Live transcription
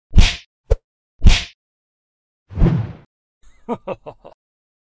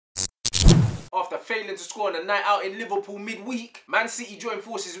After failing to score on a night out in Liverpool midweek, Man City joined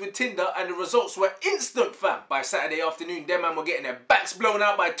forces with Tinder and the results were instant, fam. By Saturday afternoon, them man were getting their backs blown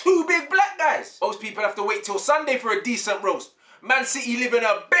out by two big black guys. Most people have to wait till Sunday for a decent roast. Man City living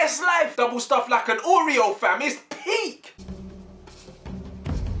her best life. Double stuffed like an Oreo, fam. It's peak.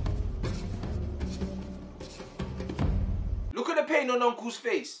 Look at the pain on Uncle's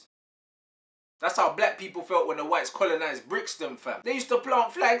face. That's how black people felt when the whites colonised Brixton, fam. They used to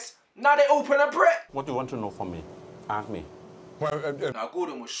plant flags. Now they open a Pret. What do you want to know from me? Ask me. Well, Now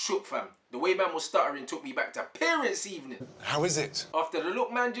Gordon was shook, fam. The way man was stuttering took me back to parents' evening. how is it? After the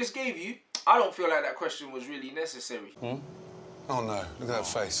look man just gave you, I don't feel like that question was really necessary. Oh no, look at that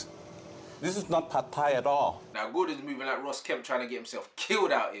face. This is not pad thai at all. Now Gordon's moving like Ross Kemp trying to get himself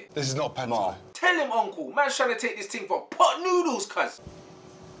killed out here. This is not pad thai. No. Tell him, uncle, man's trying to take this thing for pot noodles, cuz.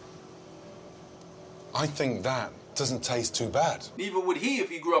 I think that doesn't taste too bad. Neither would he if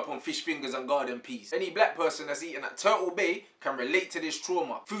he grew up on fish fingers and garden peas. Any black person that's eaten at Turtle Bay can relate to this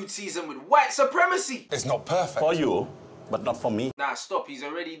trauma. Food seasoned with white supremacy. It's not perfect. For you, but not for me. Nah, stop, he's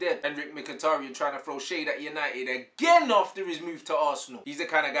already dead. Henrik Mkhitaryan trying to throw shade at United again after his move to Arsenal. He's the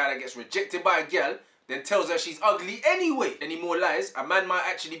kind of guy that gets rejected by a girl, then tells her she's ugly anyway. Any more lies, a man might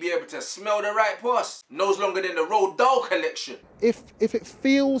actually be able to smell the right pass. Nose longer than the Roald Dahl collection. If it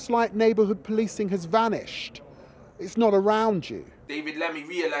feels like neighbourhood policing has vanished, it's not around you. David Lammy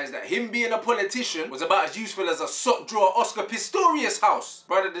realised that him being a politician was about as useful as a sock drawer Oscar Pistorius house.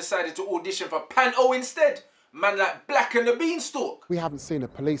 Brother decided to audition for Panto instead. Man like Black and the Beanstalk. We haven't seen a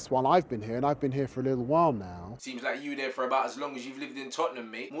police while I've been here, and I've been here for a little while now. Seems like you there for about as long as you've lived in Tottenham,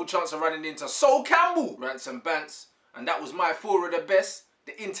 mate. More chance of running into Sol Campbell. Rants and Bants. And that was my four of the best.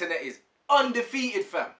 The internet is undefeated, fam.